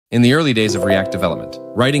In the early days of React development,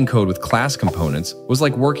 writing code with class components was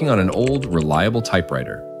like working on an old, reliable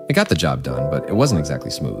typewriter. It got the job done, but it wasn't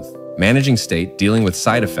exactly smooth. Managing state, dealing with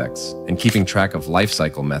side effects, and keeping track of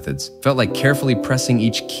lifecycle methods felt like carefully pressing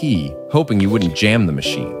each key, hoping you wouldn't jam the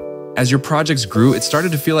machine. As your projects grew, it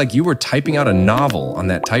started to feel like you were typing out a novel on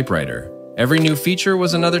that typewriter. Every new feature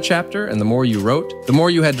was another chapter, and the more you wrote, the more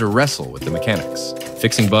you had to wrestle with the mechanics.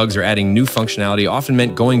 Fixing bugs or adding new functionality often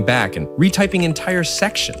meant going back and retyping entire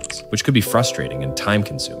sections, which could be frustrating and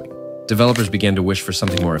time-consuming. Developers began to wish for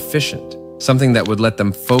something more efficient, something that would let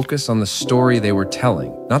them focus on the story they were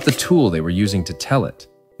telling, not the tool they were using to tell it.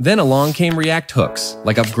 Then along came React hooks,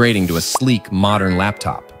 like upgrading to a sleek, modern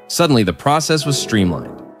laptop. Suddenly, the process was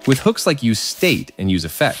streamlined. With hooks like useState and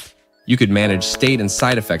useEffect, you could manage state and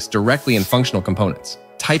side effects directly in functional components,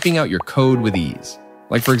 typing out your code with ease.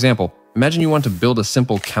 Like for example, imagine you want to build a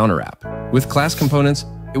simple counter app. With class components,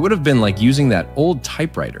 it would have been like using that old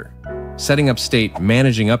typewriter. Setting up state,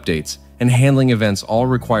 managing updates, and handling events all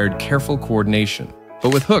required careful coordination.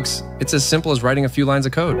 But with hooks, it's as simple as writing a few lines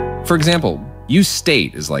of code. For example,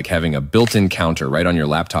 useState is like having a built-in counter right on your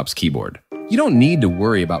laptop's keyboard. You don't need to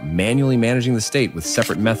worry about manually managing the state with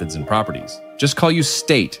separate methods and properties. Just call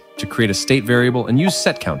useState to create a state variable and use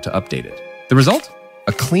setCount to update it. The result?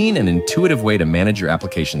 A clean and intuitive way to manage your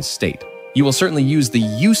application's state. You will certainly use the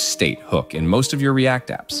useState hook in most of your React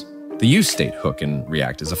apps. The useState hook in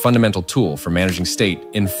React is a fundamental tool for managing state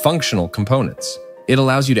in functional components. It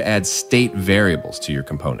allows you to add state variables to your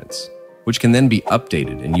components, which can then be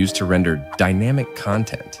updated and used to render dynamic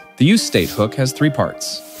content. The useState hook has three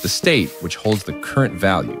parts. The state, which holds the current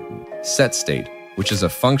value, setState, which is a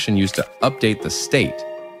function used to update the state,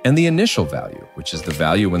 and the initial value, which is the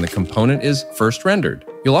value when the component is first rendered.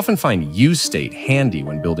 You'll often find useState handy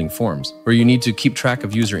when building forms, where you need to keep track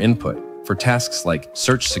of user input for tasks like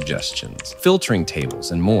search suggestions, filtering tables,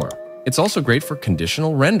 and more. It's also great for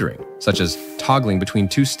conditional rendering, such as toggling between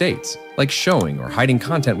two states, like showing or hiding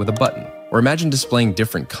content with a button, or imagine displaying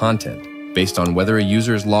different content based on whether a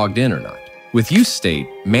user is logged in or not. With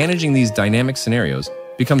useState, managing these dynamic scenarios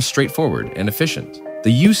becomes straightforward and efficient.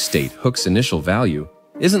 The useState hook's initial value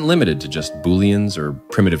isn't limited to just booleans or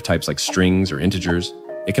primitive types like strings or integers.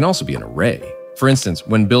 It can also be an array. For instance,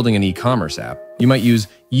 when building an e-commerce app, you might use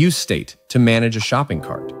useState to manage a shopping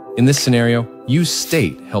cart. In this scenario,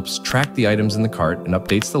 useState helps track the items in the cart and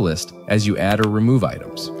updates the list as you add or remove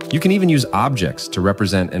items. You can even use objects to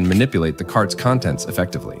represent and manipulate the cart's contents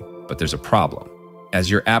effectively. But there's a problem. As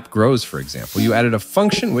your app grows, for example, you added a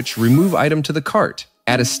function which remove item to the cart.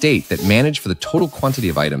 Add a state that manage for the total quantity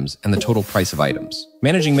of items and the total price of items.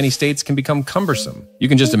 Managing many states can become cumbersome. You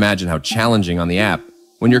can just imagine how challenging on the app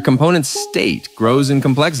when your component's state grows in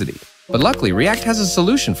complexity. But luckily, React has a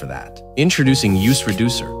solution for that. Introducing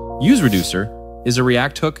useReducer. useReducer is a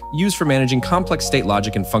React hook used for managing complex state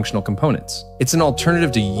logic and functional components. It's an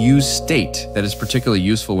alternative to useState that is particularly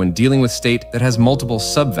useful when dealing with state that has multiple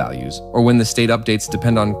sub-values or when the state updates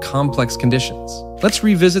depend on complex conditions. Let's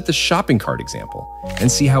revisit the shopping cart example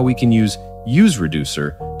and see how we can use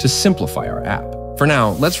useReducer to simplify our app. For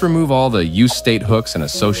now, let's remove all the useState hooks and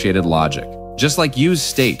associated logic. Just like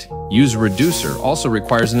useState, useReducer also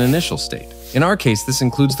requires an initial state. In our case, this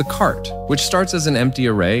includes the cart, which starts as an empty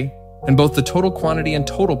array, and both the total quantity and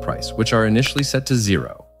total price, which are initially set to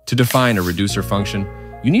 0. To define a reducer function,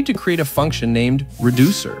 you need to create a function named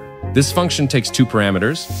reducer. This function takes two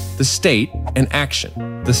parameters, the state and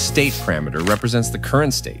action. The state parameter represents the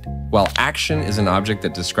current state, while action is an object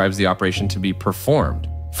that describes the operation to be performed.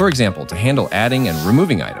 For example, to handle adding and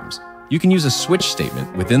removing items, you can use a switch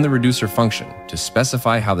statement within the reducer function to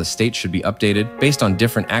specify how the state should be updated based on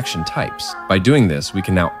different action types. By doing this, we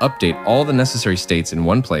can now update all the necessary states in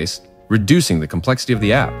one place, reducing the complexity of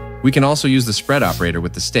the app. We can also use the spread operator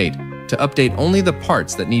with the state to update only the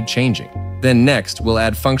parts that need changing. Then next, we'll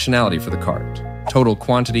add functionality for the cart, total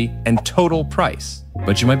quantity, and total price.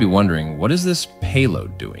 But you might be wondering, what is this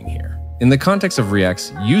payload doing here? In the context of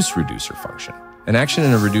React's useReducer function, an action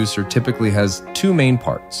in a reducer typically has two main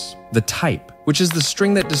parts. The type, which is the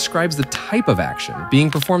string that describes the type of action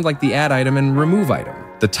being performed, like the add item and remove item.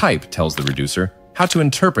 The type tells the reducer how to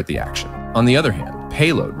interpret the action. On the other hand,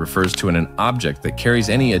 payload refers to an object that carries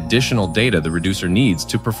any additional data the reducer needs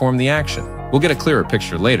to perform the action. We'll get a clearer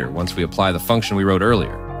picture later once we apply the function we wrote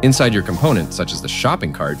earlier. Inside your component, such as the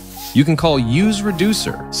shopping cart, you can call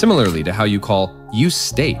useReducer, similarly to how you call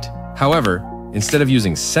useState. However, instead of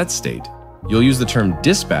using setState, you'll use the term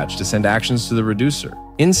dispatch to send actions to the reducer.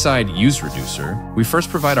 Inside useReducer, we first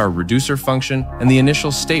provide our reducer function and the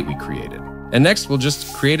initial state we created. And next, we'll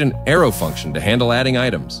just create an arrow function to handle adding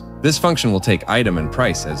items. This function will take item and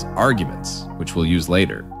price as arguments, which we'll use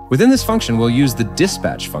later. Within this function, we'll use the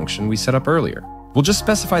dispatch function we set up earlier. We'll just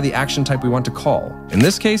specify the action type we want to call. In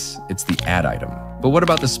this case, it's the add item. But what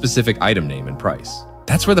about the specific item name and price?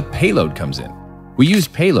 That's where the payload comes in. We use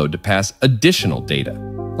payload to pass additional data,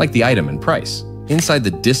 like the item and price. Inside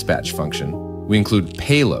the dispatch function, we include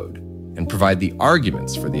payload and provide the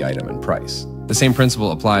arguments for the item and price. The same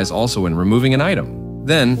principle applies also when removing an item.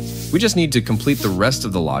 Then, we just need to complete the rest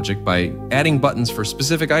of the logic by adding buttons for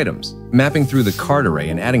specific items, mapping through the card array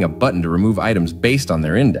and adding a button to remove items based on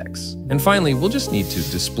their index. And finally, we'll just need to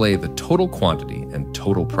display the total quantity and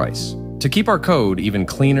total price. To keep our code even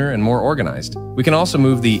cleaner and more organized, we can also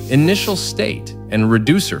move the initial state and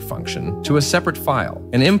reducer function to a separate file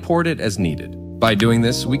and import it as needed. By doing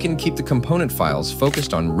this, we can keep the component files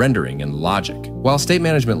focused on rendering and logic, while state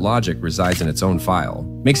management logic resides in its own file,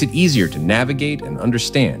 makes it easier to navigate and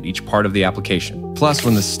understand each part of the application. Plus,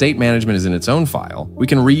 when the state management is in its own file, we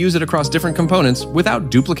can reuse it across different components without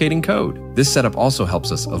duplicating code. This setup also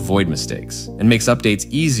helps us avoid mistakes and makes updates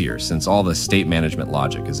easier since all the state management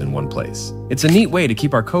logic is in one place. It's a neat way to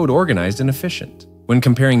keep our code organized and efficient. When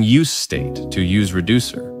comparing useState to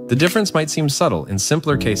useReducer, the difference might seem subtle in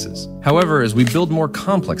simpler cases. However, as we build more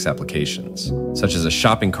complex applications, such as a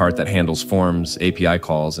shopping cart that handles forms, API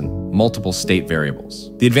calls, and multiple state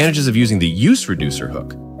variables, the advantages of using the useReducer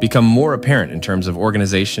hook become more apparent in terms of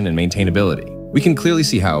organization and maintainability. We can clearly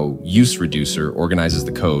see how useReducer organizes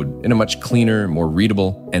the code in a much cleaner, more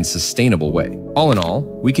readable, and sustainable way. All in all,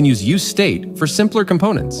 we can use useState for simpler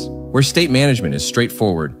components, where state management is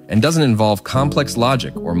straightforward and doesn't involve complex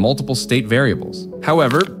logic or multiple state variables.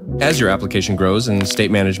 However, as your application grows and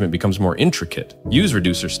state management becomes more intricate,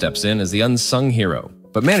 useReducer steps in as the unsung hero.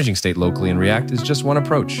 But managing state locally in React is just one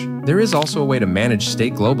approach. There is also a way to manage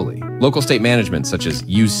state globally. Local state management, such as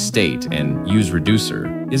useState and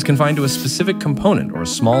useReducer, is confined to a specific component or a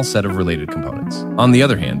small set of related components. On the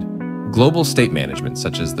other hand, global state management,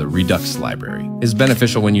 such as the Redux library, is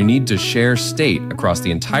beneficial when you need to share state across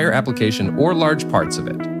the entire application or large parts of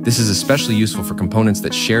it. This is especially useful for components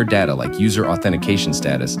that share data like user authentication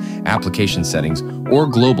status, application settings, or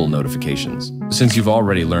global notifications. Since you've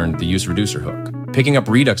already learned the useReducer hook, picking up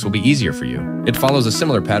Redux will be easier for you. It follows a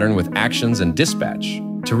similar pattern with actions and dispatch.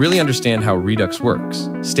 To really understand how Redux works,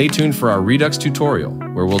 stay tuned for our Redux tutorial,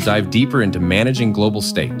 where we'll dive deeper into managing global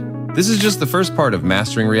state. This is just the first part of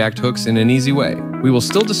mastering React hooks in an easy way. We will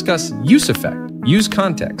still discuss useEffect,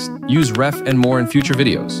 useContext, useRef, and more in future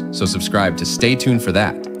videos, so subscribe to stay tuned for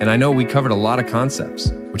that. And I know we covered a lot of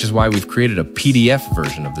concepts, which is why we've created a PDF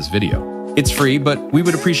version of this video. It's free, but we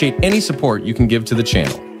would appreciate any support you can give to the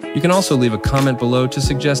channel. You can also leave a comment below to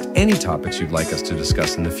suggest any topics you'd like us to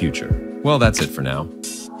discuss in the future. Well, that's it for now.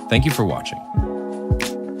 Thank you for watching.